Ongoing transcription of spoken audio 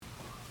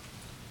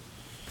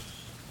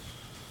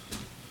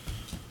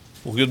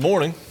Well, good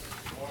morning.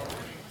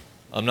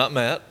 I'm not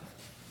Matt.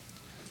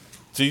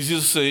 It's easy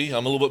to see.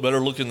 I'm a little bit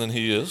better looking than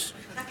he is.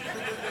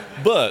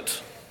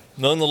 But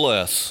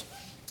nonetheless,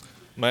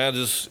 Matt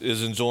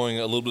is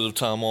enjoying a little bit of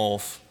time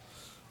off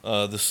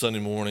this Sunday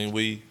morning.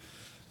 We,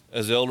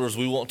 as elders,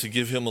 we want to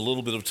give him a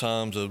little bit of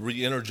time to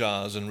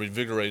re-energize and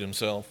revigorate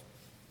himself.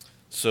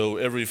 So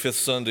every fifth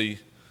Sunday,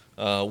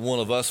 one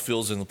of us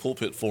fills in the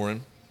pulpit for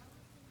him,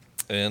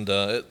 and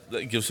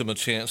that gives him a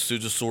chance to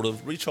just sort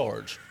of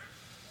recharge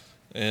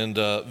and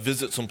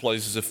visit some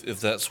places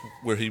if that's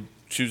where he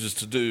chooses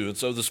to do. And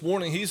so this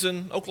morning he's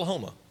in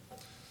Oklahoma.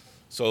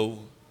 So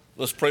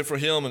let's pray for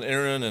him and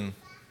Aaron and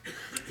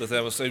that they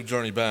have a safe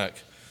journey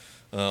back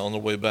on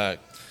their way back.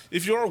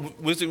 If you are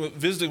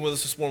visiting with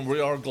us this morning, we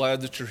are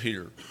glad that you're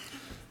here.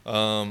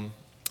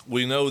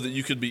 We know that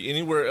you could be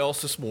anywhere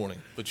else this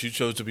morning, but you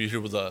chose to be here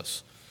with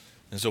us.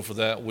 And so for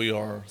that, we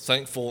are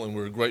thankful and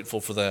we're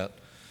grateful for that.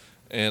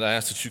 And I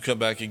ask that you come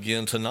back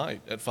again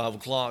tonight at 5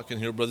 o'clock and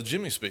hear Brother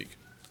Jimmy speak.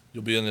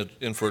 You'll be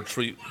in for a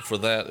treat for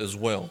that as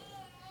well.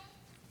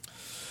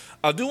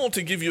 I do want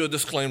to give you a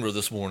disclaimer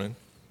this morning.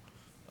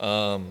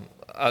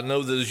 I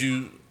know that as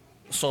you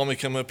saw me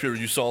come up here,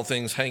 you saw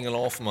things hanging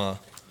off my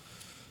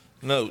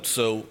notes.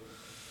 So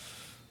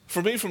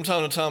for me, from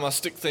time to time, I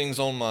stick things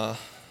on my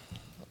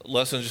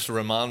lesson just to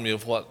remind me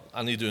of what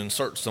I need to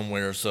insert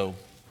somewhere. So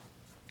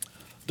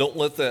don't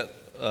let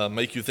that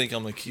make you think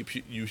I'm going to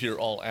keep you here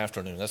all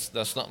afternoon.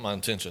 That's not my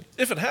intention.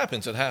 If it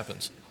happens, it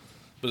happens.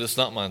 But it's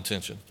not my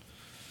intention.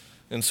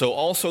 And so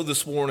also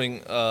this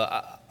morning,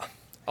 I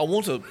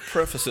want to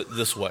preface it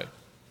this way.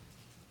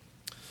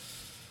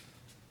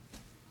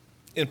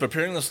 In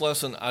preparing this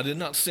lesson, I did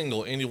not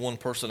single any one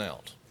person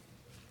out.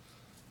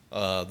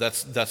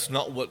 That's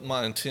not what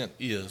my intent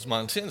is.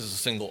 My intent is to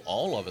single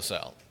all of us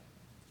out.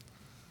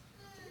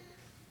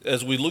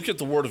 As we look at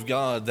the Word of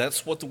God,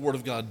 that's what the Word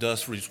of God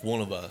does for each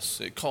one of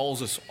us. It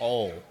calls us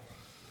all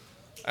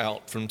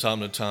out from time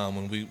to time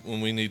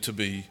when we need to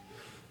be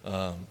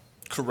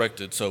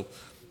corrected. So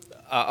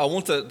I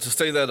want to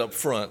say that up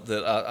front,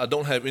 that I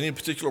don't have any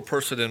particular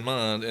person in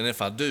mind, and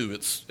if I do,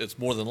 it's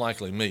more than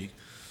likely me.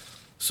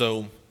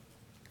 So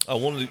I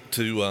wanted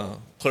to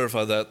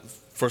clarify that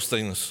first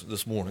thing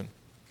this morning.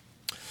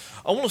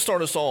 I want to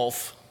start us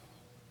off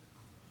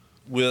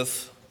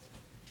with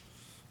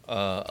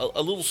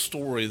a little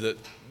story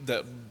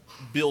that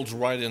builds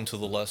right into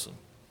the lesson.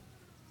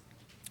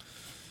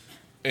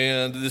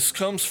 And this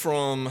comes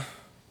from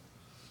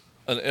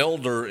an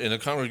elder in a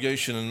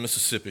congregation in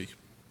Mississippi.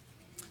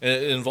 And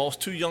it involves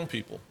two young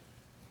people.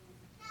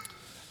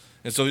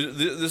 And so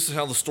this is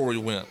how the story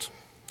went.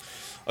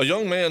 A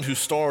young man who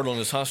starred on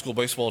his high school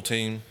baseball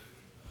team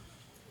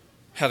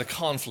had a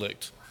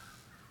conflict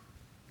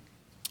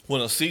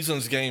when a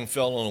season's game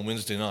fell on a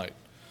Wednesday night.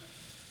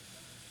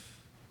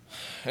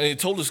 And he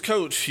told his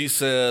coach, he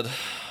said,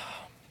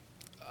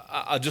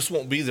 I just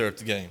won't be there at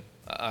the game.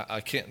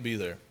 I can't be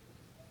there.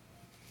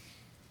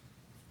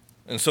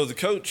 And so the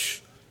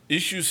coach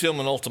issues him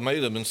an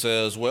ultimatum and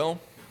says,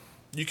 well,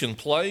 you can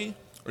play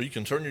or you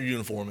can turn your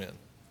uniform in.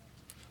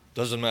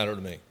 Doesn't matter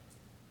to me.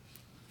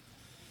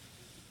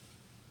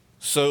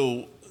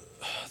 So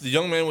the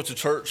young man went to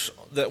church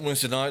that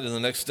Wednesday night, and the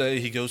next day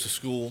he goes to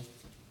school,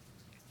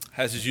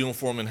 has his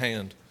uniform in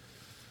hand,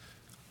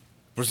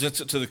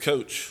 presents it to the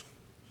coach.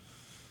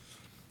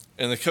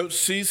 And the coach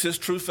sees his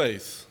true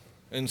faith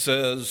and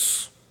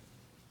says,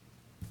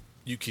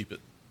 you keep it.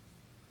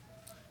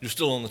 You're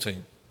still on the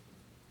team.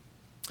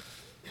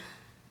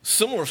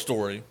 Similar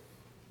story.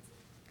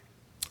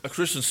 A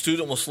Christian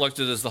student was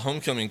selected as the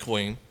homecoming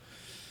queen,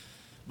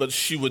 but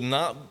she would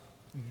not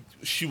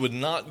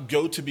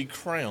go to be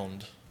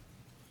crowned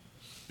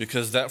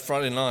because that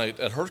Friday night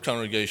at her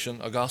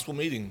congregation, a gospel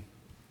meeting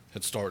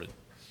had started.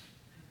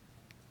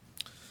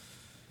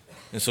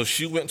 And so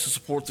she went to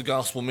support the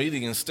gospel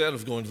meeting instead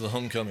of going to the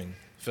homecoming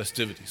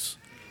festivities.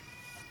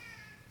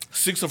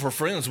 6 of her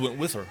friends went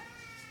with her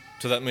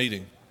to that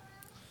meeting,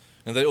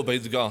 and they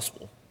obeyed the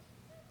gospel.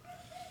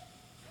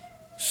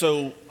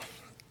 So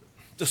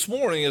this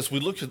morning, as we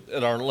look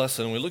at our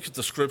lesson, we look at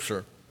the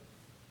scripture,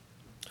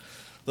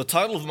 the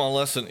title of my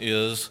lesson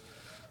is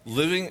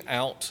Living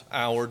Out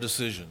Our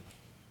Decision.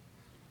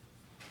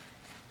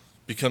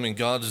 Becoming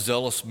God's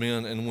zealous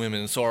men and women.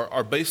 And so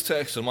our base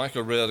text, and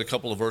Micah read a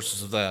couple of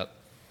verses of that,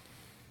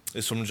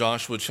 is from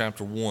Joshua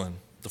chapter 1,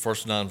 the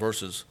first 9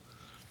 verses.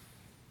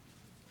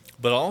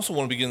 But I also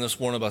want to begin this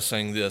morning by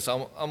saying this.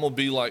 I'm going to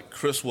be like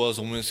Chris was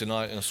on Wednesday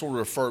night and sort of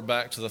refer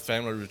back to the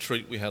family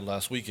retreat we had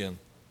last weekend.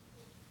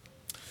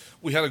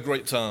 We had a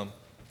great time.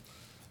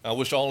 I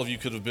wish all of you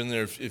could have been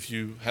there if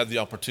you had the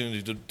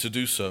opportunity to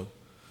do so.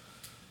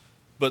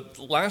 But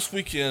last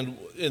weekend,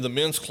 in the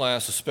men's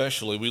class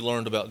especially, we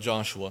learned about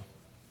Joshua.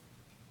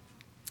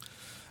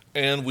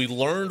 And we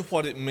learned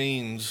what it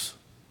means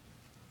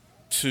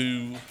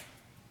to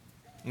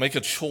make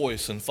a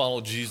choice and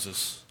follow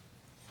Jesus.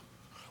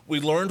 We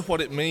learned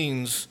what it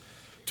means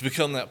to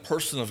become that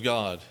person of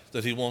God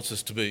that he wants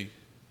us to be.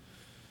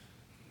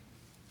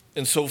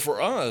 And so for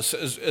us,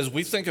 as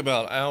we think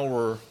about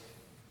our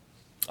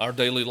our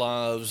daily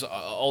lives,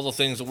 all the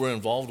things that we're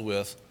involved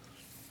with,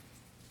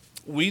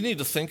 we need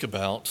to think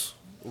about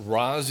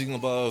rising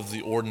above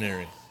the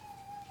ordinary.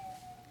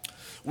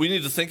 We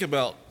need to think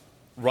about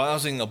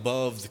rising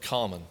above the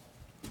common.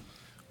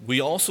 We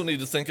also need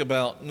to think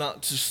about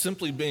not just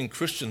simply being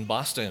Christian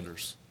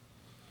bystanders,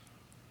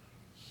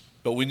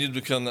 but we need to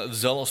become that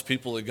zealous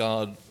people that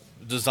God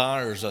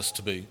desires us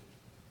to be.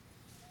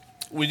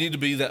 We need to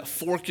be that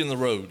fork in the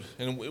road.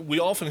 And we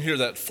often hear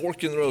that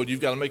fork in the road, you've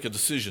got to make a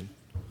decision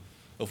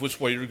of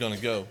which way you're going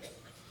to go.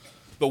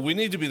 But we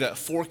need to be that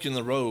fork in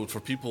the road for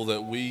people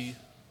that we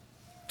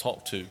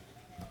talk to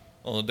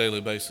on a daily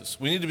basis.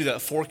 We need to be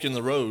that fork in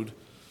the road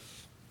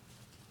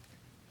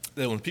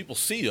that when people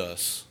see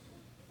us,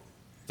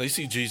 they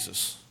see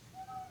Jesus.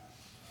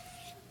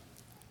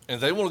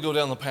 And they want to go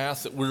down the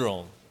path that we're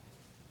on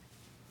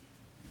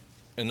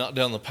and not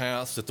down the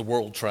path that the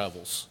world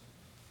travels.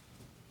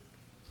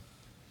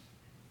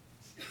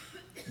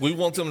 We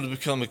want them to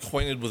become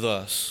acquainted with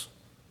us,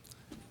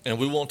 and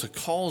we want to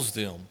cause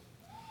them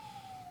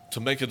to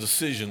make a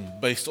decision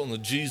based on the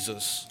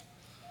Jesus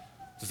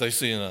that they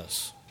see in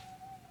us.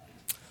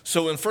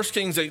 So in 1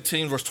 Kings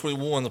 18, verse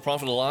 21, the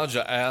prophet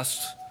Elijah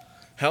asked,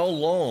 "How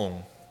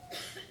long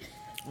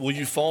will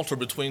you falter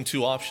between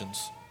two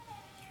options?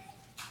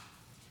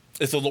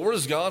 If the Lord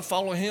is God,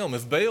 follow him.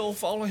 If Baal,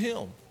 follow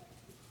him."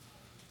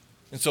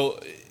 And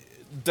so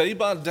day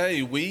by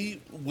day, we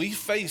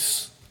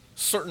face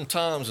certain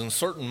times and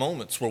certain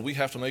moments where we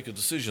have to make a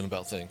decision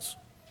about things.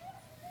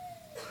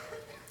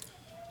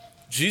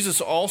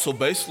 Jesus also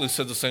basically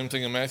said the same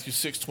thing in Matthew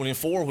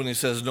 6:24 when he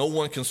says, "No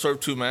one can serve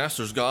two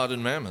masters, God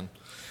and mammon."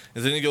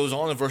 And then he goes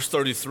on in verse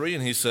 33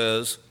 and he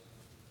says,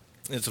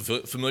 it's a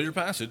familiar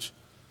passage,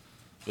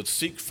 but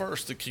seek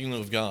first the kingdom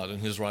of God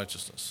and his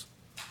righteousness.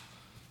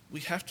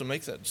 We have to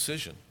make that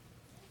decision.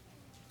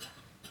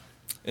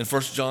 In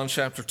 1 John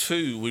chapter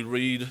 2, we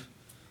read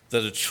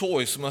that a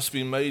choice must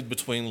be made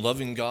between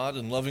loving God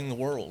and loving the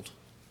world.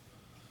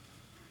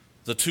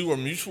 The two are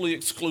mutually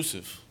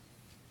exclusive,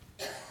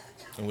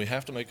 and we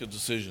have to make a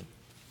decision.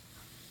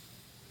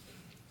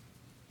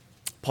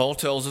 Paul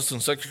tells us in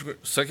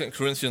 2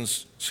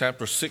 Corinthians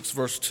chapter 6,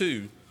 verse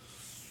 2,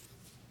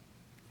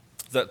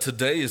 that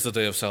today is the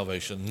day of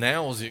salvation.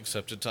 Now is the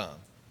accepted time.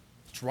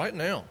 It's right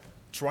now.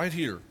 It's right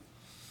here.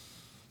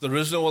 There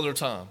is no other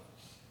time,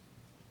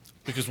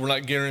 because we're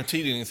not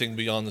guaranteed anything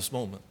beyond this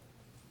moment.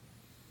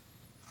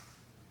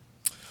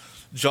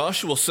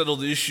 Joshua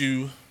settled the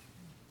issue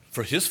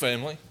for his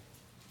family,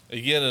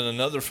 again in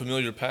another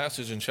familiar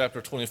passage in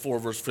chapter 24,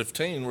 verse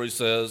 15, where he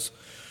says,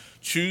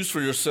 "Choose for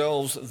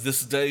yourselves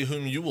this day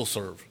whom you will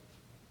serve.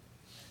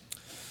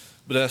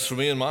 But as for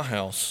me and my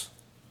house,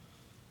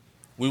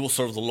 we will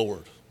serve the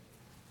Lord."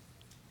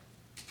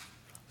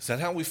 Is that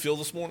how we feel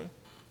this morning?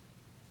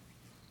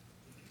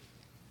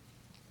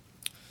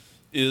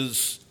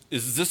 Is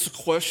this a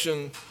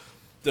question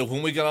that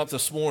when we got up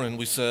this morning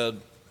we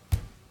said,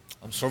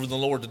 "I'm serving the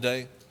Lord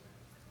today"?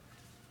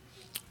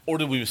 Or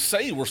did we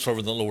say we're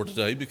serving the Lord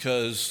today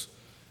because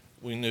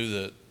we knew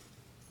that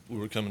we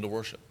were coming to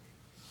worship?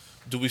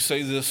 Do we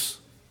say this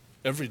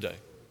every day?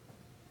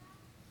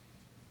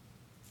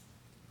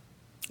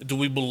 Do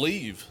we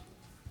believe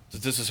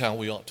that this is how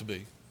we ought to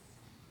be?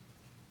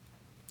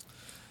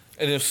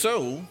 And if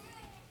so,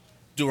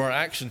 do our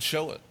actions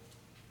show it?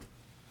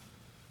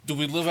 Do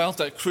we live out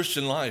that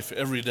Christian life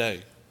every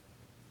day?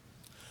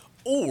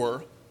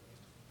 Or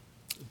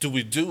do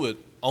we do it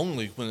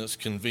only when it's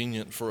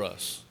convenient for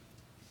us?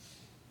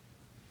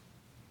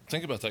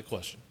 Think about that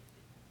question.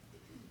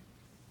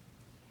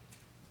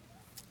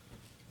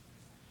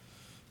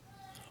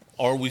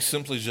 Are we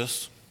simply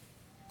just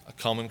a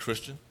common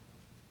Christian?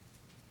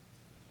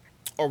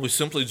 Are we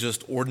simply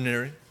just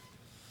ordinary?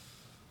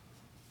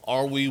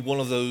 Are we one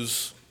of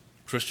those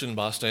Christian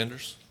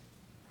bystanders?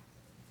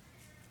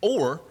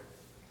 Or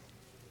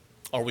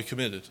are we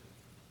committed?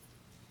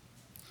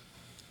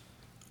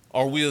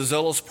 Are we a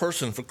zealous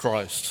person for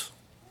Christ?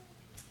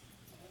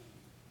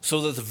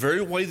 So that the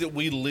very way that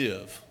we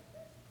live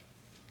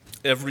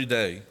every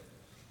day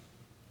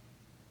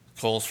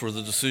calls for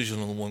the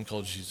decision on the one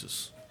called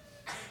Jesus.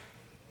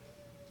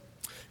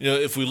 You know,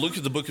 if we look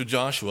at the book of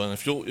Joshua, and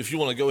if you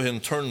want to go ahead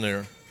and turn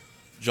there,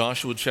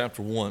 Joshua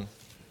chapter 1,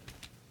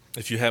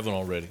 if you haven't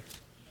already.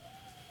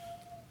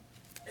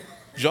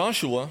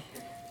 Joshua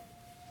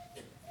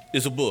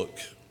is a book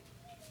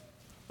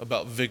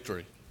about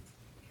victory.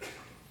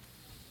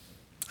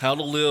 How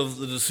to live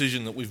the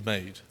decision that we've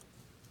made.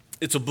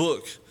 It's a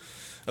book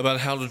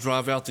about how to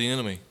drive out the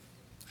enemy.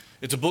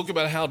 It's a book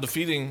about how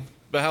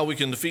we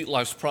can defeat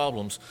life's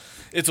problems.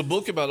 It's a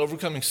book about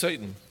overcoming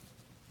Satan.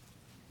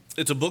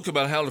 It's a book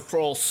about how to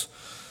cross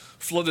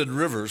flooded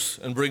rivers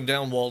and bring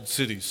down walled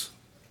cities.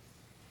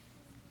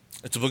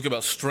 It's a book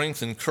about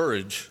strength and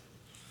courage.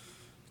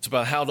 It's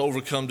about how to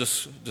overcome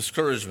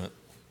discouragement.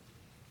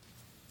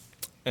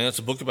 And it's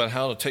a book about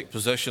how to take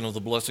possession of the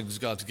blessings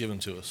God's given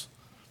to us.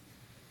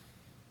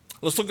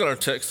 Let's look at our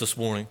text this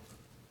morning.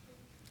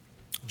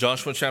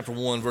 Joshua chapter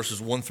 1,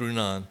 verses 1 through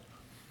 9.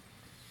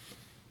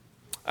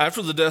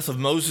 After the death of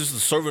Moses, the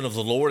servant of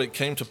the Lord, it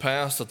came to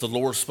pass that the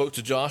Lord spoke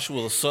to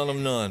Joshua, the son of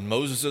Nun,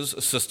 Moses'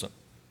 assistant.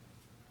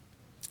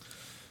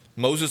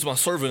 Moses, my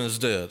servant, is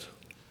dead.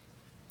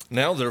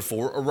 Now,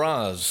 therefore,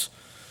 arise,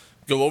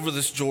 go over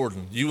this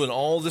Jordan, you and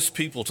all this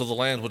people, to the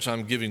land which I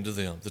am giving to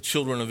them, the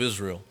children of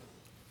Israel.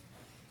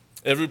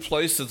 Every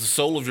place that the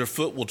sole of your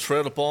foot will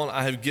tread upon,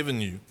 I have given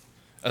you,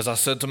 as I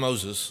said to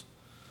Moses,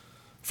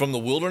 from the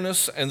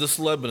wilderness and this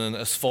Lebanon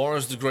as far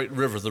as the great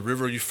river, the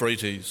river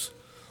Euphrates.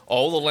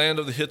 All the land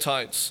of the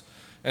Hittites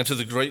and to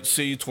the great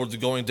sea toward the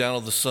going down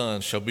of the sun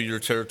shall be your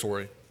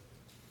territory.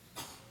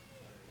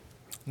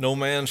 No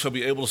man shall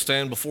be able to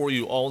stand before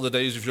you all the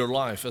days of your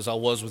life, as I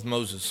was with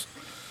Moses.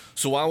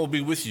 So I will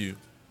be with you.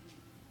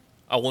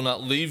 I will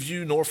not leave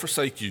you nor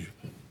forsake you.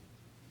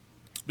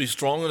 Be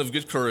strong and of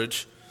good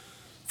courage,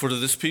 for to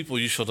this people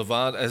you shall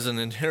divide as an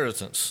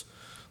inheritance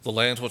the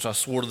land which I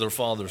swore to their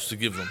fathers to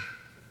give them.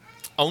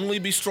 Only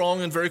be strong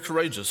and very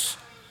courageous,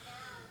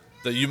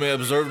 that you may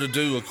observe to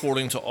do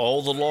according to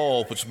all the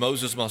law which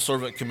Moses my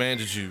servant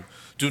commanded you.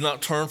 Do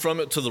not turn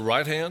from it to the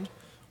right hand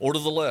or to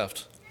the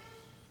left,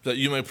 that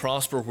you may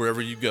prosper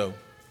wherever you go.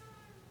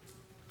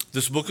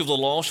 This book of the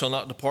law shall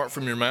not depart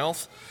from your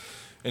mouth,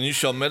 and you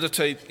shall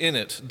meditate in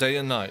it day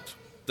and night,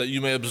 that you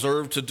may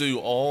observe to do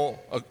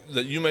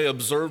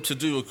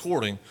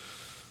according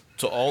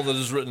to all that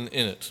is written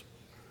in it.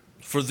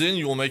 For then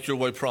you will make your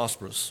way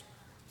prosperous,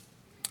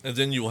 and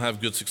then you will have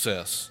good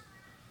success.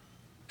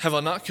 Have I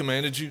not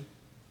commanded you?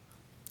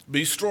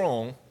 Be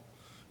strong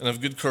and of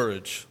good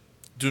courage.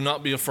 Do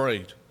not be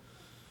afraid,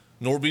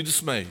 nor be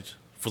dismayed,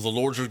 for the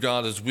Lord your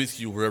God is with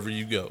you wherever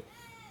you go.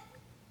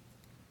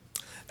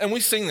 And we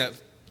sing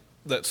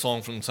that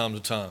song from time to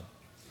time.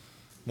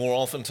 More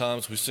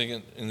oftentimes we sing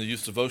it in the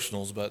youth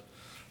devotionals, but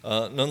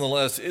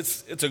nonetheless,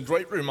 it's a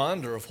great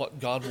reminder of what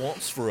God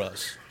wants for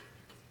us.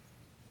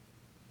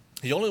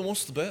 He only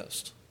wants the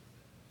best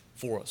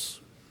for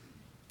us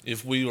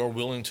if we are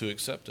willing to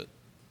accept it.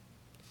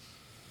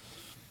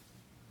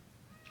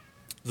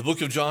 The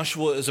book of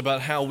Joshua is about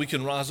how we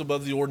can rise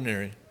above the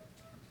ordinary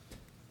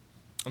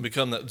and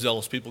become that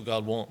zealous people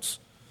God wants.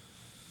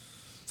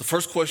 The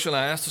first question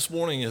I asked this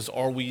morning is,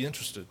 are we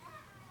interested?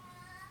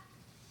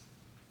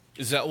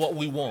 Is that what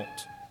we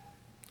want?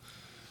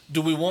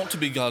 Do we want to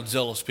be God's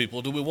zealous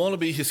people? Do we want to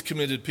be his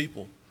committed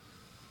people?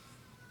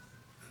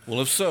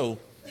 Well, if so,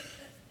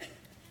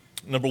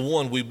 number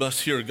one, we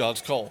must hear God's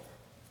call.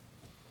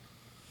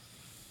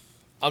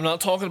 I'm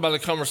not talking about a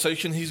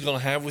conversation he's going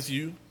to have with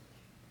you.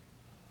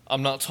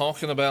 I'm not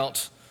talking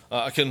about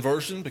a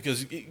conversion,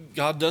 because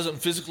God doesn't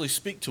physically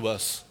speak to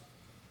us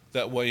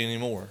that way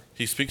anymore.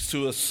 He speaks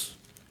to us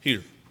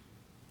here.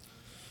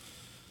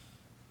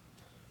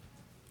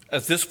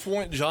 At this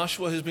point,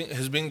 Joshua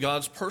has been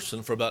God's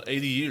person for about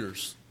 80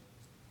 years.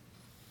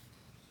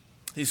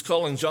 He's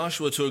calling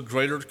Joshua to a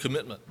greater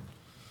commitment.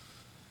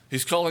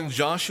 He's calling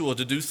Joshua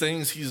to do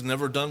things he's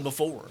never done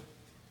before.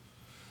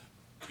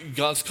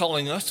 God's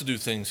calling us to do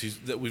things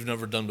that we've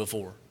never done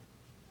before.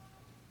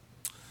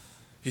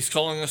 He's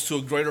calling us to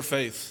a greater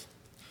faith.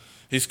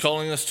 He's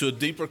calling us to a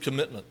deeper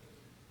commitment.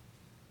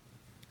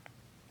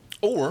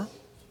 Or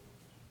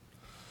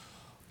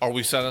are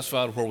we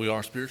satisfied where we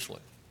are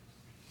spiritually?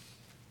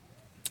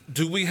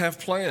 Do we have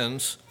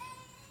plans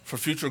for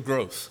future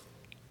growth?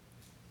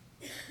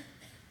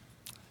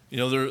 You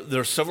know,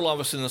 there are several of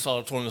us in this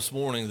auditorium this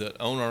morning that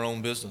own our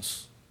own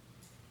business.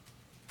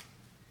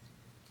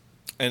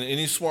 And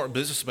any smart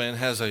businessman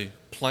has a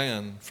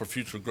plan for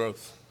future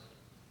growth.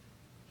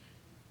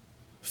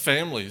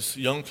 Families,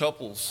 young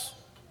couples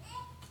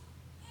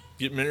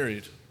get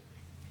married.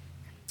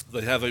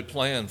 They have a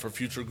plan for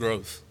future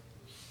growth.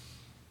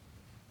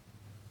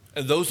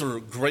 And those are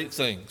great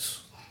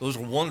things. Those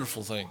are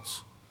wonderful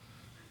things.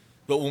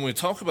 But when we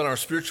talk about our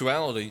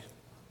spirituality,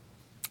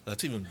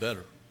 that's even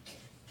better.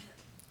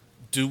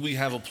 Do we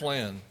have a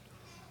plan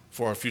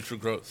for our future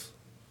growth?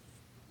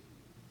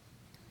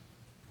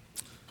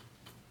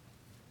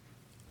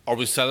 Are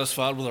we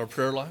satisfied with our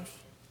prayer life?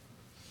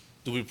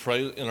 Do we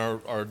pray in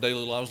our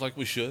daily lives like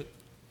we should?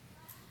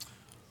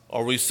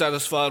 Are we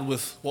satisfied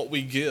with what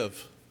we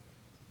give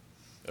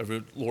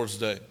every Lord's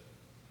Day?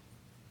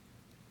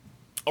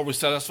 Are we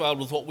satisfied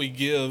with what we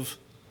give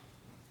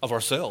of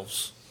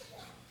ourselves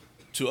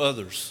to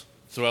others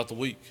throughout the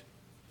week?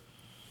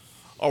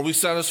 Are we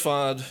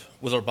satisfied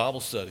with our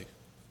Bible study?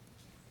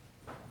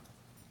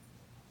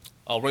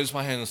 I'll raise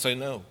my hand and say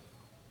no.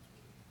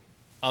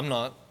 I'm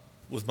not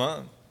with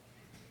mine.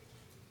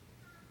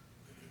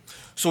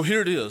 So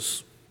here it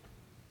is.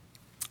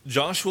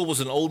 Joshua was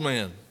an old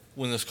man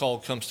when this call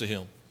comes to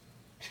him.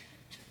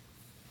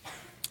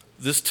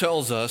 This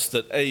tells us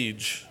that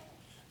age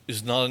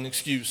is not an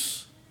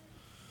excuse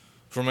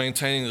for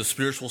maintaining the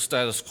spiritual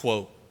status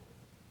quo.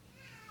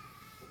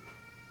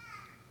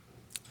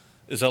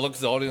 As I look at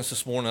the audience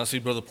this morning, I see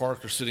Brother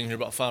Parker sitting here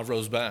about 5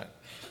 rows back.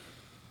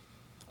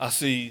 I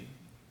see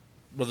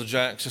Brother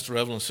Jack, Sister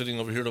Evelyn sitting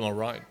over here to my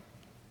right.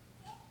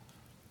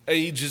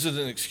 Age isn't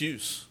an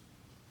excuse.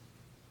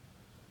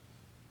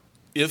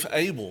 If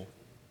able,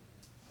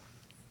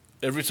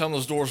 every time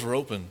those doors are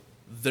open,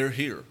 they're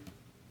here.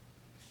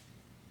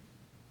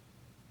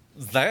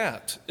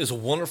 That is a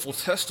wonderful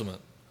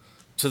testament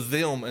to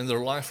them and their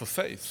life of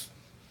faith.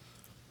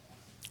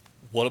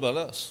 What about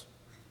us?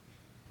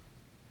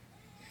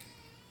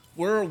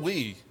 Where are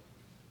we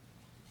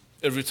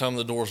every time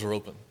the doors are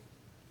open?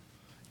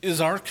 Is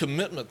our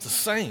commitment the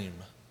same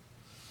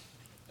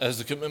as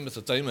the commitment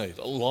that they made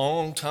a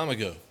long time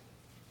ago?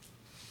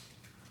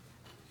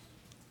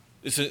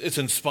 It's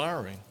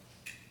inspiring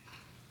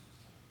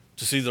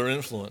to see their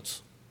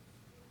influence.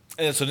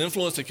 And it's an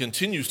influence that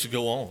continues to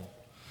go on.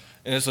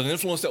 And it's an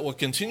influence that will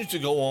continue to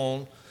go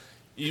on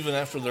even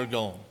after they're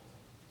gone.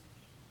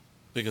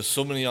 Because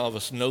so many of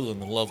us know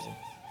them and love them.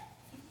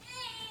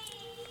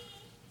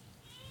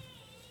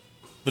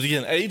 But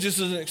again, age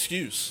isn't an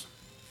excuse.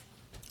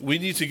 We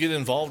need to get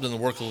involved in the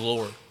work of the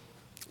Lord,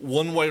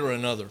 one way or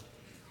another.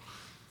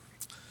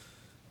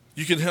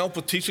 You can help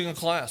with teaching a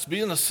class,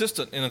 be an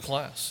assistant in a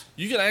class.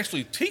 You can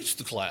actually teach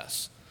the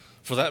class,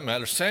 for that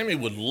matter. Sammy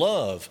would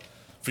love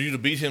for you to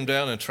beat him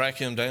down and track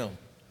him down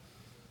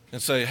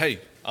and say, hey,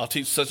 I'll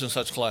teach such and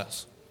such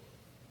class.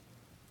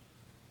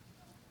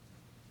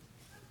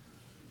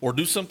 Or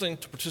do something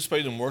to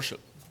participate in worship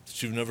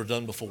that you've never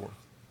done before.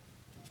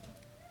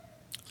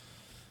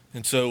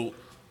 And so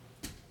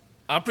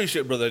I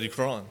appreciate Brother Eddie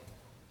Cron,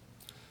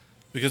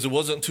 because it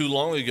wasn't too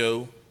long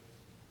ago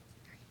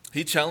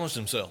he challenged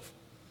himself.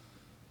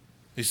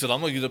 He said,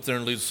 I'm going to get up there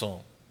and lead a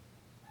song.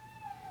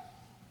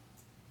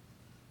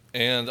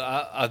 And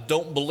I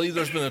don't believe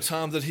there's been a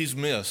time that he's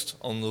missed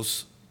on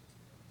those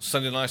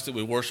Sunday nights that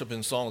we worship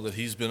in song that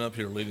he's been up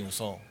here leading a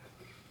song.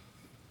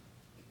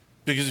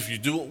 Because if you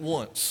do it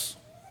once,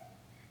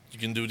 you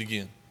can do it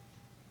again.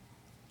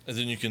 And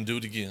then you can do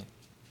it again.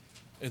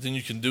 And then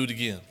you can do it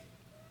again.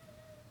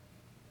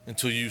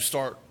 Until you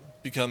start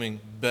becoming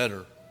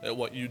better at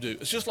what you do.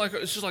 It's just like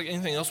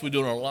anything else we do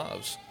in our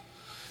lives.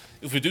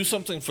 If we do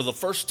something for the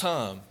first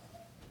time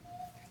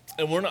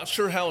and we're not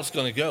sure how it's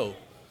going to go,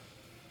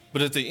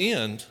 but at the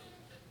end,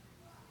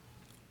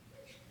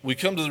 we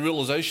come to the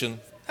realization,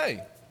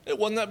 hey, it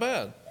wasn't that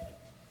bad.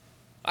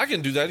 I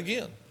can do that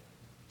again.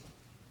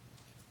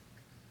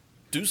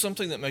 Do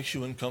something that makes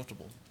you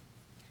uncomfortable.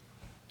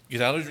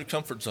 Get out of your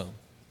comfort zone.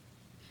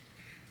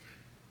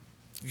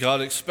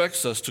 God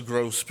expects us to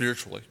grow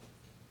spiritually.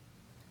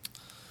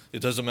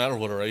 It doesn't matter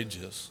what our age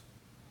is.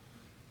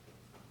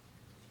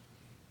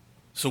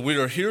 So we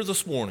are here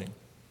this morning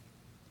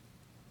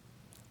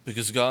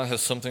because God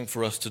has something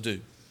for us to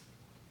do.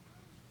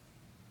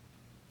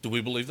 Do we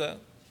believe that?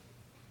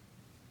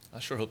 I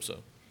sure hope so.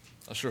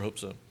 I sure hope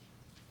so.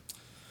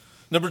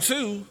 Number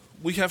two,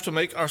 we have to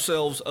make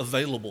ourselves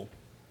available.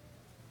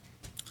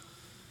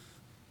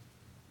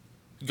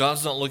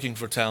 God's not looking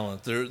for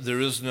talent.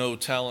 There is no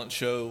talent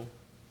show.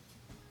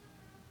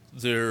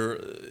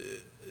 There's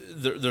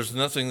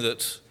nothing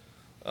that,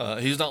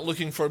 he's not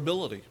looking for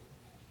ability.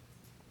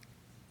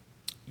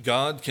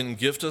 God can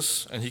gift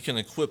us and he can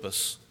equip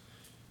us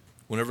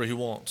whenever he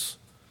wants.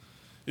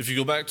 If you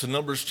go back to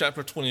Numbers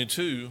chapter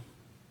 22,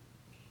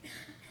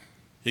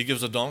 he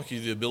gives a donkey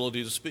the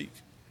ability to speak.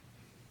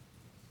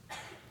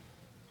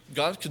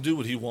 God can do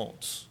what he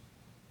wants.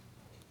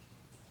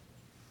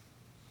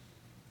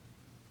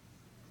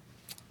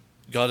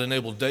 God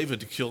enabled David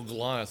to kill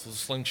Goliath with a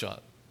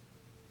slingshot.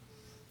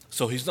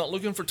 So he's not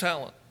looking for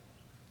talent.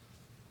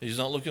 He's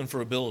not looking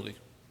for ability.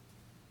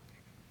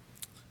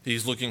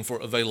 He's looking for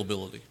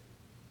availability.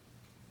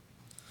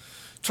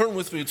 Turn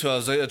with me to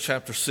Isaiah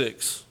chapter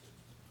 6,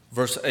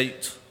 verse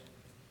 8.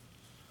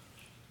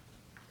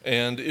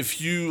 And if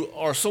you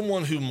are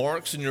someone who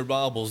marks in your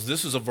Bibles,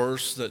 this is a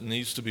verse that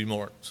needs to be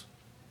marked,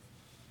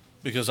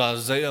 because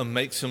Isaiah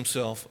makes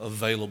himself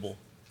available.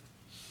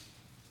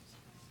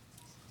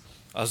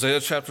 Isaiah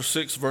chapter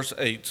 6, verse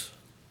 8.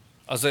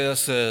 Isaiah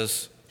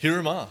says, "Here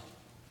am I,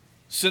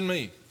 send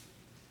me."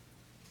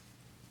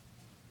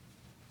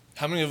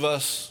 How many of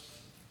us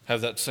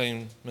have that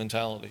same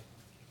mentality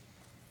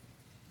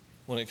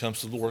when it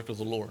comes to the work of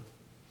the Lord?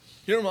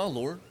 Here am I,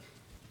 Lord,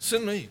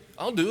 send me,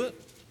 I'll do it.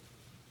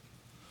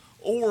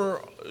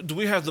 Or do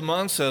we have the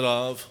mindset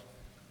of,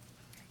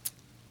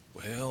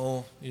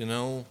 well,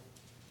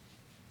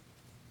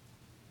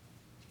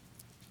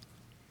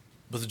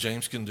 Brother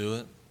James can do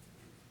it.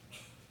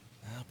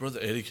 Brother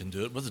Eddie can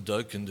do it. Brother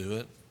Doug can do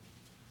it.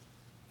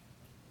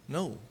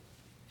 No.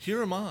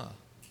 Here am I.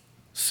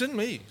 Send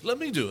me. Let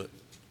me do it.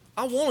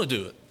 I want to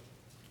do it.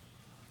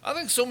 I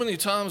think so many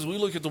times we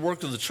look at the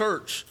work of the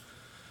church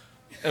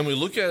and we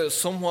look at it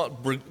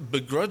somewhat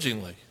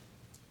begrudgingly.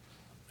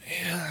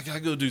 Man, I got to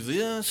go do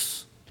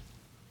this.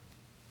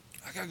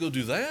 I got to go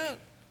do that.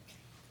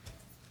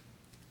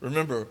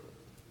 Remember,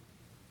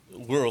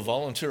 we're a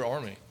volunteer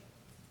army.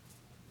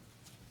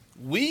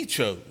 We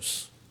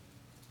chose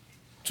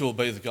to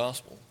obey the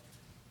gospel.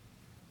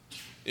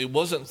 It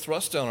wasn't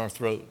thrust down our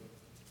throat.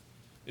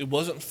 It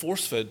wasn't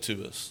force-fed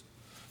to us.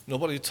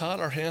 Nobody tied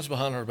our hands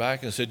behind our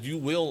back and said, you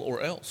will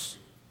or else.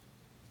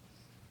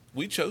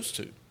 We chose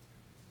to.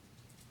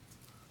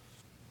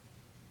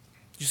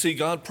 You see,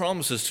 God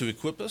promises to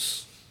equip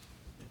us,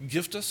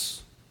 gift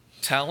us,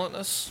 talent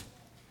us,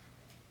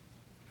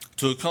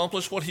 to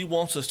accomplish what he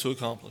wants us to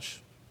accomplish.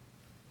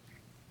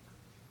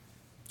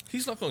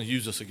 He's not going to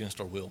use us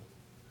against our will.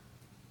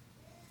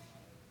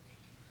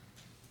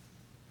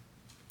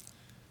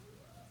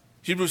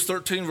 Hebrews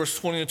 13, verse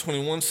 20 and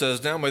 21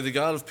 says, "Now may the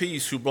God of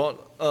peace, who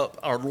brought up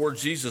our Lord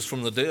Jesus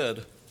from the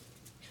dead,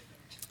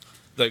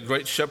 that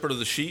great shepherd of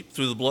the sheep,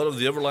 through the blood of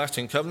the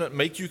everlasting covenant,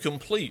 make you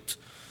complete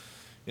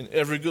in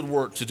every good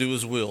work to do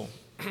his will,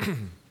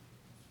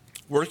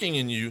 working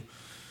in you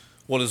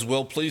what is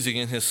well-pleasing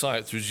in his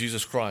sight through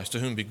Jesus Christ, to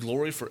whom be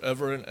glory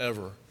forever and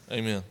ever.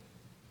 Amen."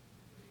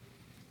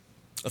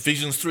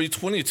 Ephesians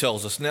 3:20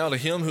 tells us, "Now to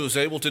him who is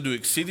able to do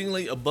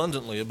exceedingly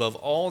abundantly above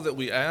all that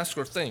we ask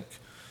or think,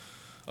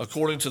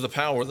 according to the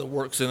power that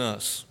works in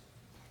us."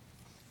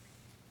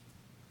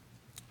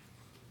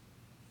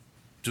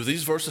 Do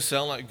these verses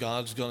sound like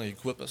God's going to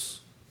equip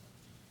us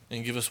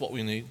and give us what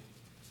we need?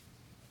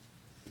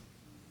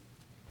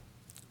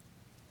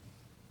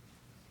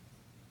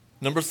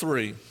 Number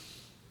 3,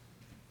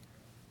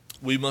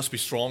 we must be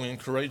strong and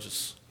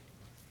courageous.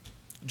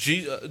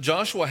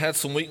 Joshua had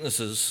some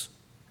weaknesses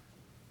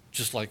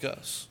just like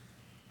us.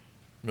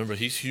 Remember,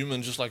 he's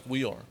human just like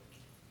we are.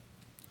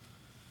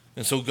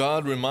 And so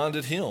God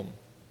reminded him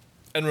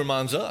and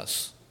reminds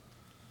us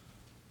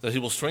that he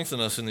will strengthen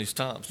us in these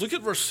times. Look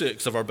at verse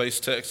 6 of our base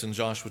text in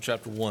Joshua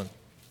chapter 1.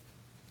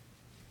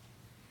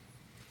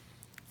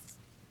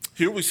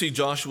 Here we see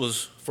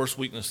Joshua's first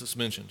weakness that's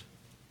mentioned.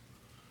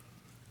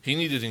 He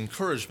needed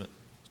encouragement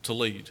to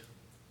lead.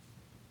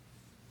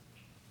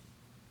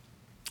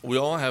 We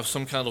all have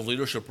some kind of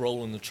leadership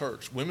role in the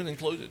church, women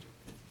included.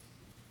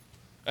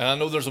 And I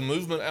know there's a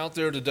movement out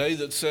there today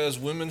that says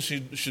women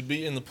should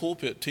be in the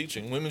pulpit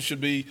teaching. Women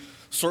should be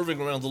serving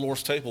around the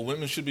Lord's table.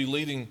 Women should be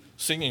leading,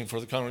 singing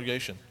for the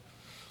congregation.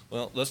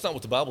 Well, that's not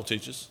what the Bible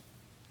teaches.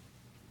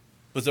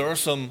 But there are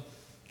some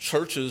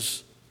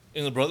churches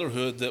in the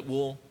brotherhood that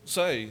will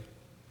say,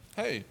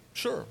 hey,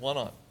 sure, why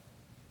not?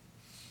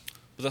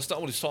 But that's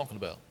not what he's talking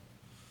about.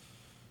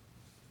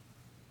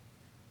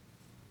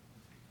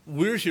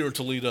 We're here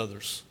to lead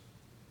others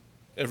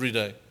every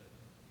day.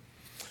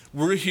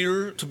 We're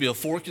here to be a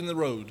fork in the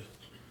road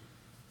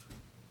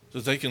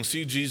that they can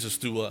see Jesus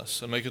through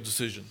us and make a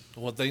decision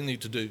of what they need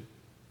to do.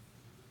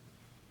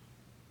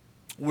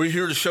 We're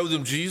here to show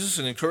them Jesus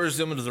and encourage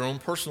them into their own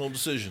personal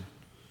decision.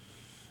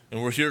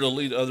 And we're here to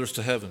lead others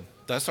to heaven.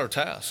 That's our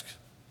task.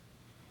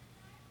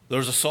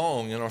 There's a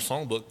song in our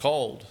songbook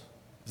called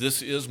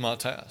 "This Is My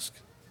Task."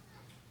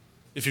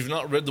 If you've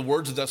not read the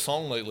words of that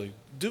song lately,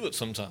 do it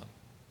sometime.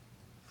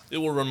 It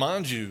will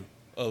remind you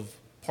of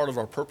part of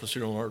our purpose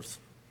here on earth.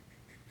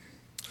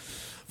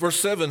 Verse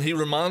 7, he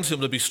reminds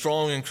him to be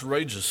strong and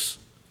courageous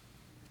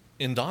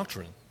in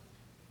doctrine.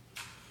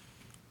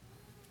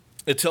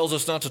 It tells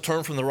us not to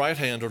turn from the right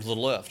hand or to the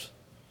left,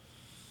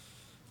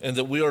 and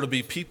that we are to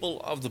be people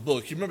of the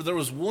book. You remember there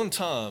was one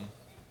time,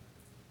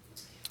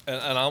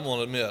 and I'm going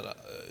to admit,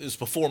 it's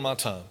before my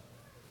time.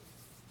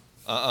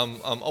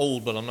 I'm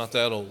old, but I'm not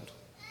that old.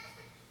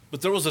 But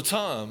there was a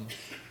time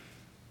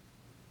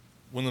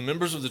when the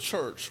members of the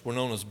church were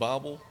known as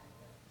Bible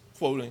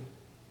quoting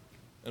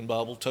and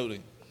Bible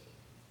toting.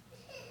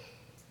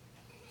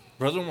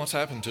 Brethren, what's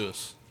happened to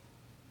us?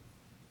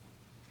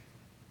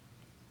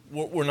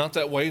 We're not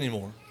that way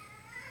anymore.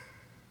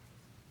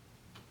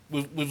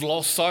 We've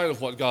lost sight of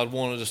what God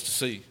wanted us to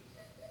see.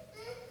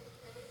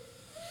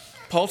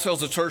 Paul tells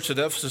the church at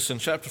Ephesus in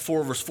chapter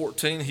 4, verse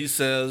 14, he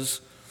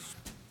says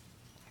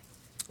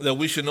that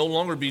we should no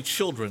longer be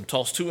children,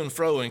 tossed to and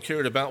fro and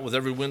carried about with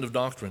every wind of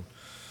doctrine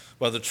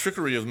by the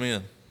trickery of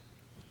men.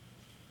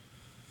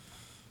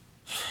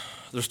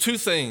 There's two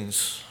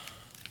things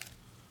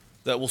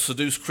that will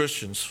seduce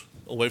Christians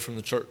away from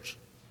the church.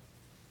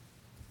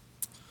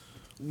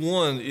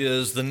 One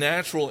is the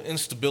natural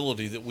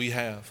instability that we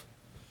have,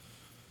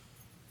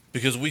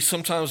 because we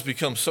sometimes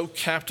become so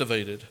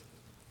captivated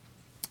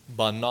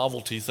by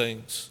novelty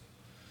things.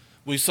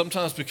 We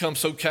sometimes become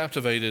so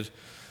captivated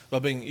by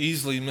being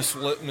easily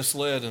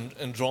misled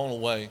and drawn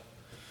away.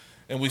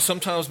 And we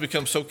sometimes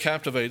become so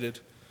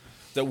captivated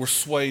that we're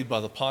swayed by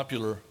the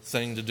popular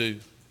thing to do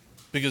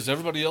because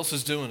everybody else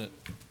is doing it.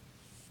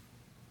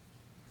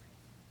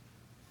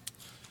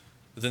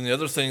 But then the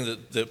other thing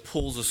that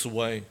pulls us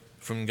away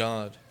from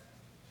God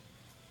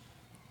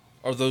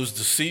are those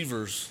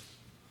deceivers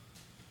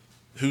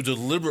who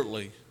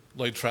deliberately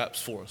lay traps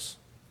for us,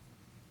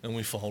 and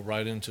we fall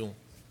right into them.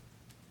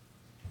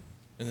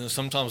 And then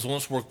sometimes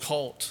once we're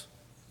caught,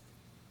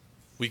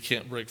 we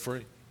can't break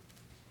free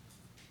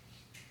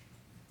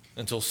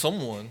until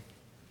someone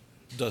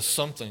does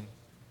something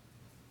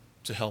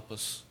to help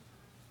us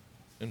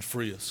and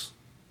free us.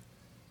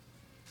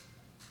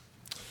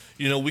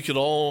 You know, we could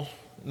all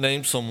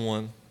name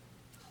someone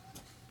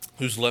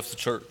who's left the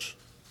church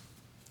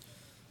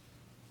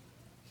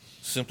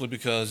simply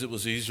because it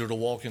was easier to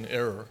walk in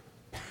error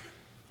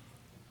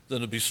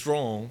than to be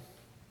strong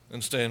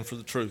and stand for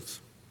the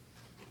truth.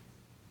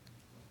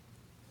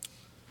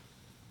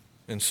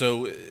 And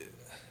so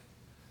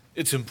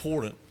it's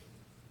important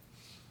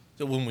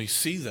that when we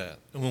see that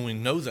and when we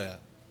know that,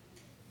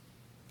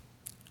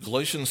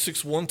 Galatians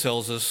 6:1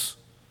 tells us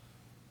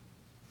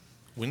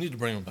we need to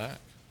bring them back.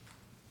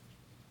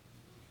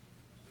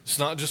 It's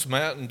not just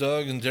Matt and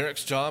Doug and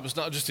Derek's job. It's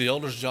not just the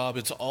elders' job.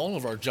 It's all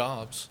of our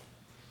jobs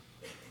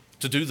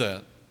to do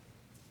that.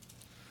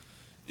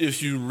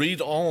 If you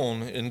read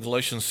on in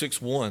Galatians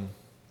 6:1,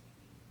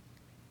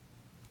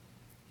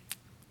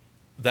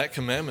 that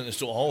commandment is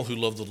to all who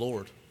love the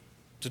Lord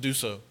to do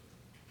so.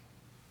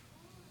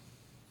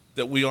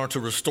 That we are to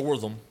restore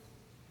them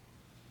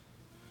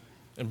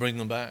and bring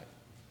them back.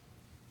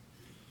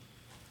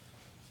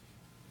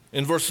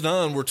 In verse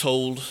 9, we're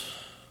told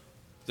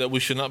that we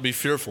should not be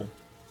fearful,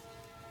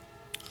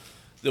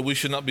 that we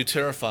should not be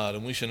terrified,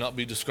 and we should not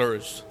be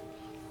discouraged.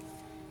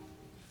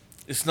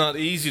 It's not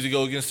easy to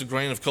go against the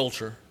grain of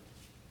culture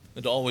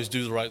and to always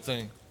do the right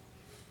thing.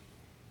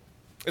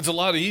 It's a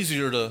lot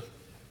easier to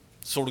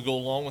sort of go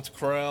along with the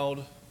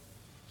crowd,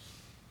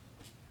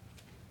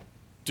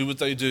 do what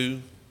they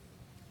do.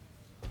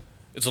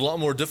 It's a lot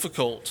more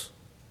difficult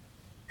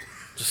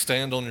to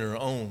stand on your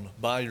own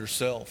by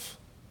yourself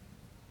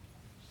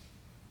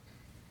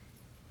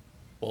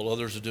while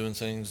others are doing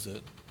things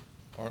that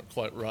aren't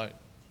quite right.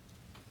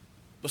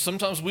 But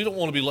sometimes we don't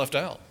want to be left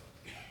out.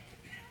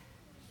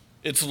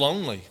 It's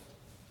lonely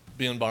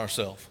being by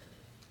ourselves.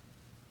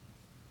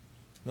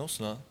 No, it's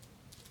not.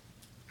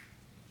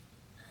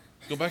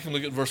 Go back and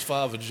look at verse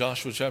 5 of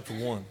Joshua chapter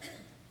 1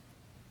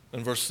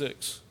 and verse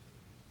 6.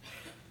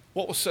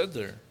 What was said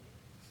there?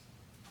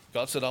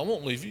 God said, I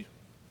won't leave you.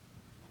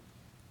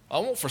 I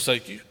won't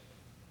forsake you.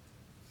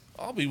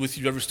 I'll be with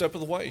you every step of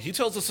the way. He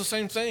tells us the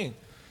same thing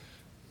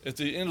at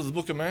the end of the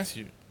book of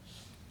Matthew.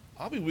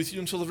 I'll be with you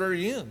until the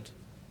very end.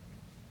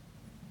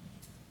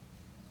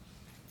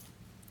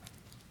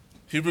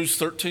 Hebrews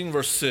 13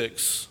 verse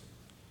 6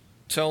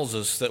 tells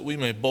us that we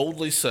may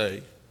boldly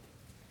say,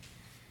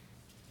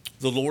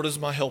 the Lord is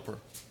my helper.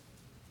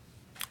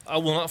 I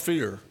will not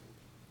fear.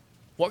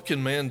 What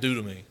can man do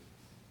to me?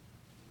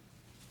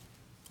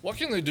 What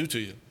can they do to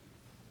you?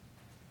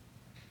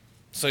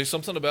 Say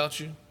something about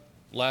you,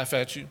 laugh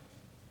at you,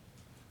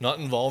 not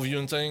involve you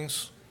in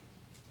things?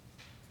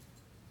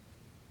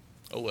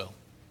 Oh well.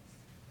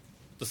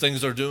 The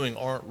things they're doing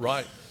aren't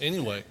right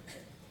anyway.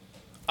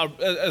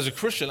 As a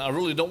Christian, I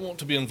really don't want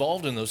to be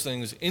involved in those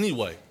things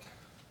anyway.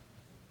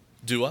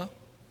 Do I?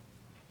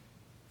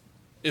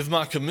 If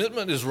my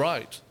commitment is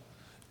right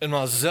and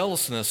my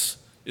zealousness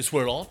is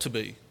where it ought to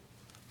be,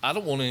 I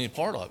don't want any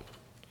part of it.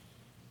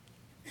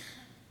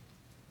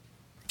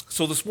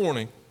 So this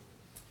morning,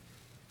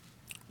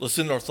 let's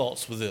end our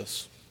thoughts with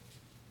this.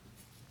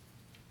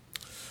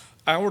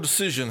 Our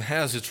decision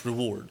has its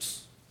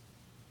rewards.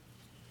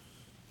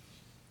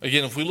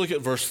 Again, if we look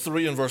at verse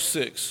 3 and verse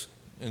 6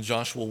 in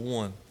Joshua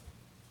 1,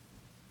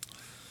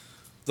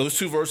 those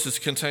two verses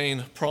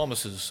contain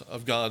promises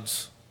of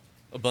God's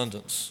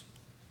abundance.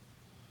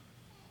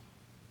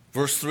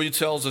 Verse 3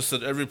 tells us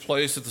that every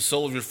place that the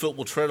sole of your foot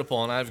will tread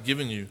upon, I have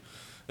given you,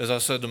 as I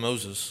said to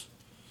Moses.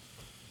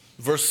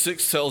 Verse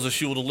 6 tells us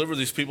you will deliver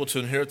these people to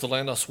inherit the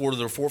land I swore to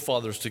their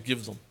forefathers to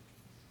give them.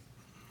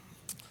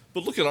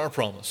 But look at our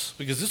promise,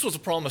 because this was a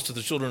promise to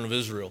the children of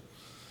Israel.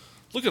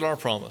 Look at our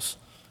promise.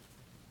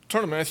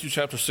 Turn to Matthew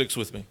chapter 6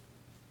 with me.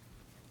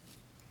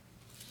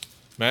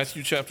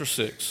 Matthew chapter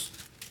 6.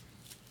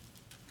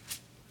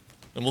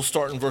 And we'll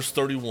start in verse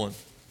 31.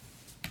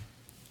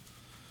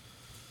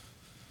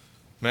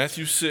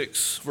 Matthew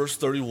 6, verse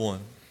 31.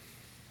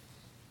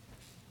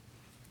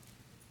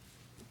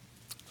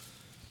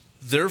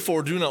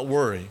 Therefore do not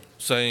worry,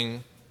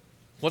 saying,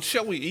 what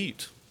shall we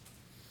eat?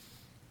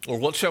 Or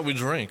what shall we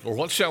drink? Or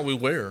what shall we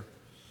wear?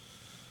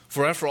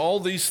 For after all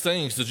these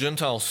things the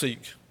Gentiles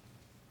seek.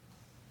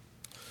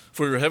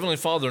 For your heavenly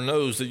Father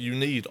knows that you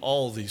need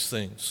all these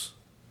things.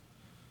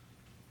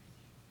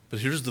 But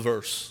here's the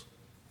verse.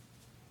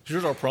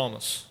 Here's our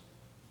promise.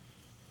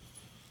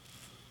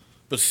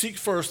 But seek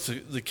first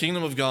the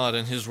kingdom of God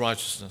and his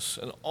righteousness,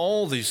 and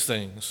all these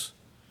things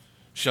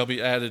shall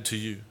be added to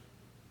you.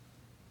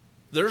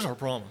 There's our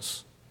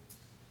promise.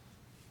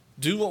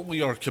 Do what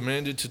we are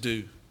commanded to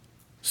do.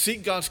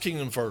 Seek God's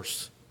kingdom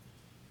first.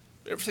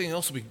 Everything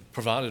else will be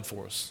provided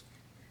for us.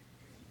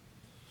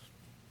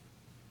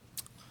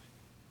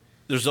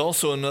 There's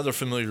also another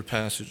familiar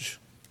passage.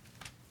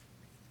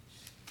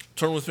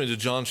 Turn with me to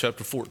John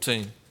chapter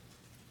 14.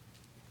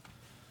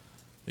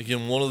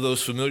 Again, one of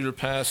those familiar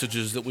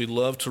passages that we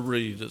love to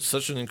read. It's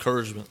such an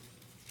encouragement.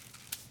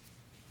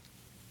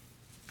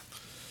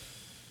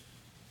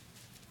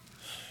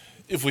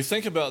 If we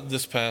think about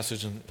this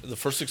passage and the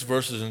first 6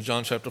 verses in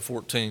John chapter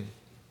 14,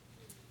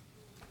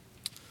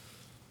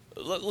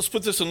 let's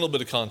put this in a little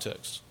bit of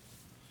context.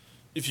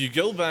 If you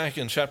go back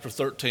in chapter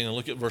 13 and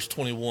look at verse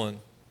 21,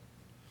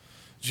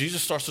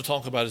 Jesus starts to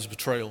talk about his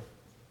betrayal.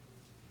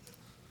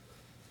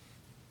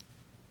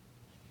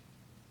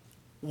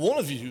 One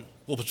of you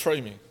will betray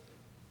me.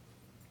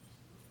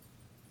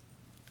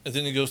 And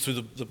then he goes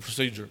through the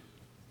procedure.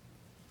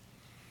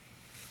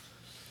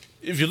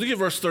 If you look at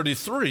verse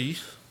 33,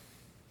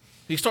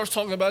 he starts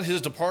talking about his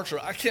departure.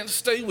 I can't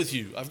stay with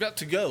you. I've got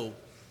to go.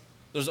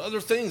 There's other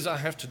things I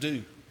have to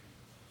do.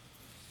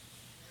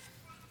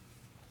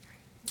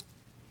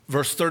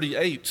 Verse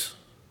 38,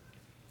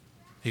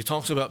 he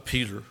talks about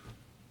Peter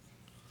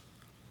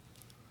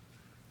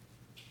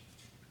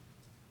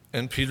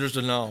and Peter's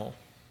denial.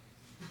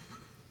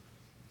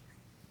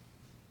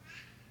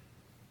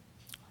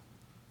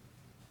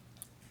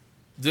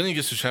 Then he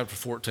gets to chapter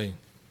 14.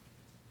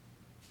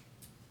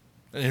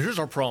 And here's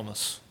our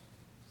promise.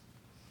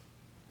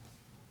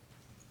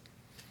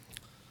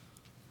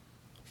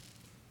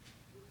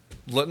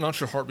 Let not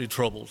your heart be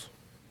troubled.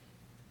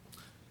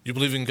 You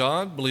believe in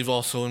God, believe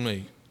also in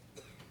me.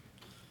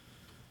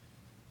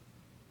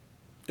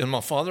 In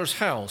my Father's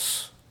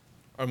house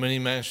are many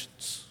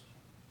mansions.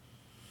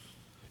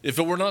 If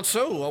it were not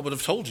so, I would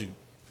have told you.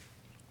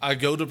 I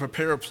go to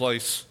prepare a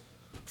place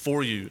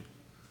for you.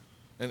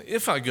 And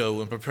if I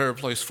go and prepare a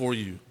place for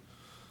you,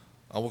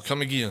 I will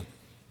come again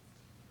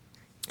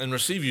and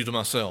receive you to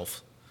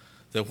myself,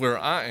 that where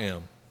I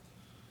am,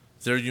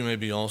 there you may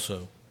be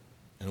also.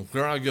 And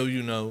where I go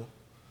you know,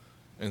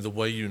 and the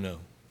way you know.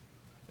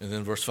 And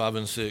then verse 5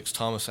 and 6,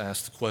 Thomas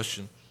asked the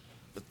question,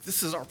 but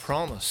this is our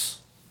promise.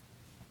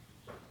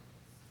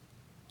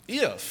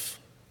 If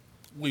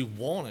we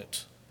want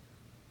it,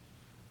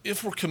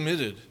 if we're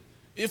committed,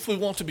 if we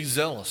want to be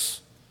zealous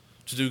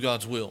to do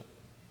God's will.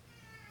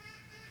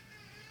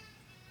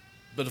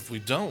 But if we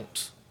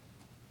don't,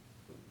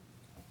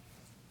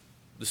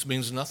 this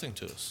means nothing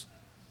to us.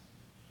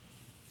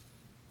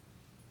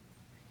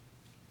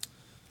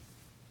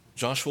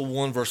 Joshua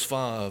 1 verse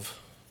 5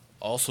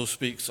 also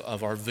speaks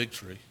of our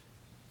victory.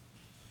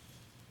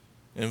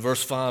 And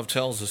verse 5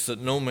 tells us that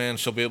no man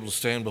shall be able to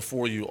stand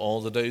before you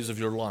all the days of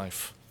your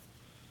life.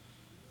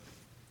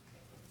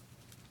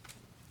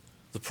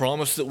 The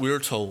promise that we are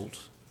told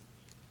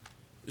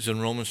is in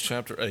Romans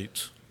chapter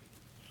 8,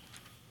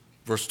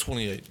 verse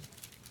 28.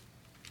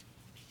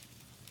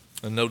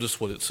 And notice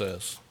what it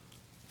says.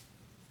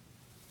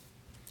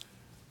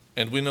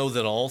 And we know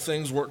that all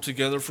things work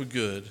together for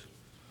good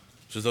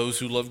to those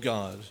who love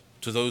God,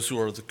 to those who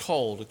are the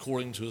called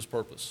according to his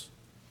purpose.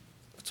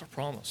 That's our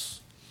promise.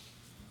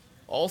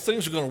 All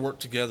things are going to work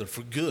together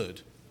for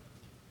good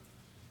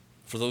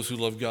for those who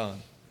love God.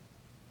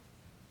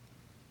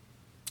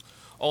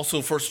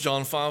 Also, 1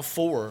 John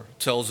 5:4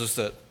 tells us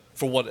that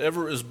for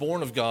whatever is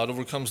born of God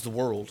overcomes the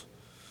world.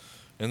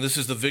 And this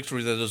is the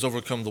victory that has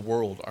overcome the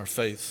world, our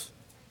faith.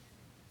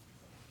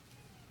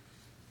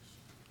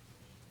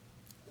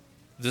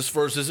 This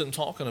verse isn't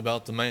talking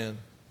about the man,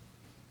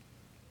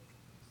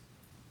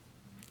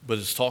 but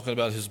it's talking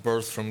about his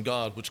birth from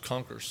God, which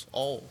conquers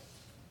all.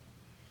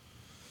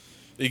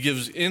 It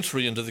gives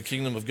entry into the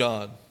kingdom of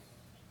God.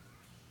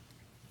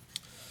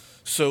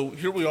 So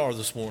here we are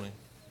this morning,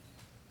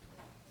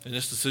 and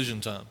it's decision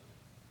time.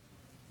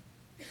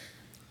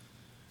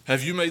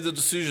 Have you made the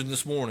decision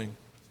this morning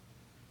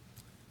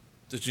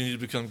that you need to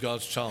become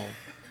God's child?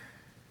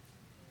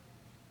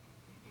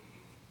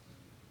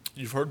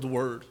 You've heard the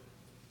word.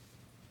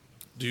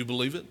 Do you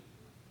believe it?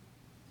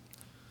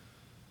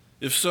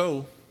 If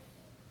so,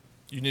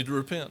 you need to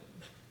repent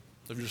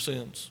of your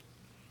sins.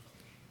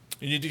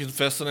 You need to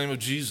confess the name of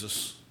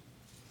Jesus,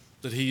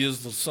 that he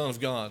is the Son of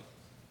God.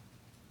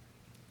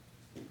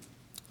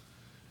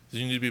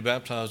 You need to be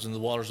baptized in the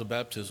waters of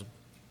baptism.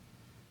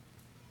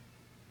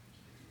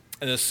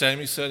 And as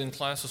Sammy said in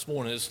class this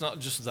morning, it's not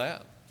just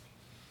that.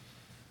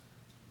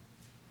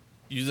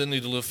 You then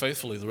need to live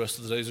faithfully the rest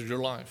of the days of your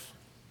life.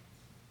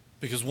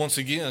 Because once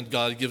again,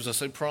 God gives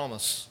us a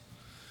promise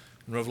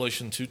in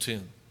Revelation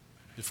 2:10.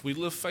 If we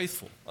live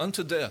faithful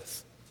unto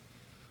death,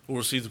 we'll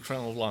receive the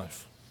crown of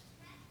life.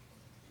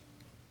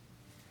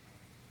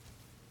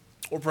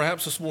 Or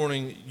perhaps this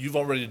morning, you've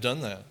already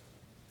done that,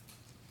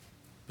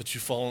 but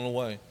you've fallen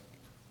away.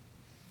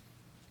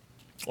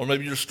 Or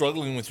maybe you're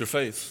struggling with your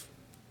faith.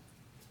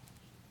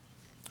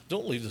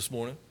 Don't leave this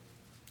morning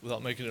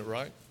without making it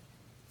right.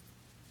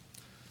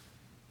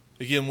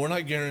 Again, we're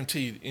not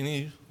guaranteed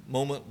any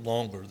moment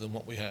longer than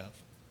what we have.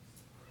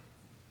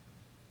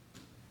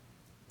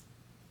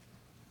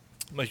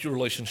 Make your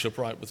relationship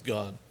right with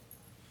God.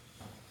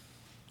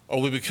 Are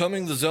we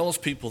becoming the zealous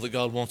people that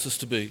God wants us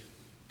to be?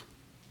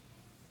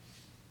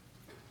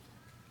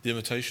 The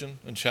invitation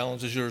and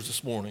challenge is yours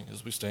this morning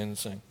as we stand and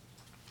sing.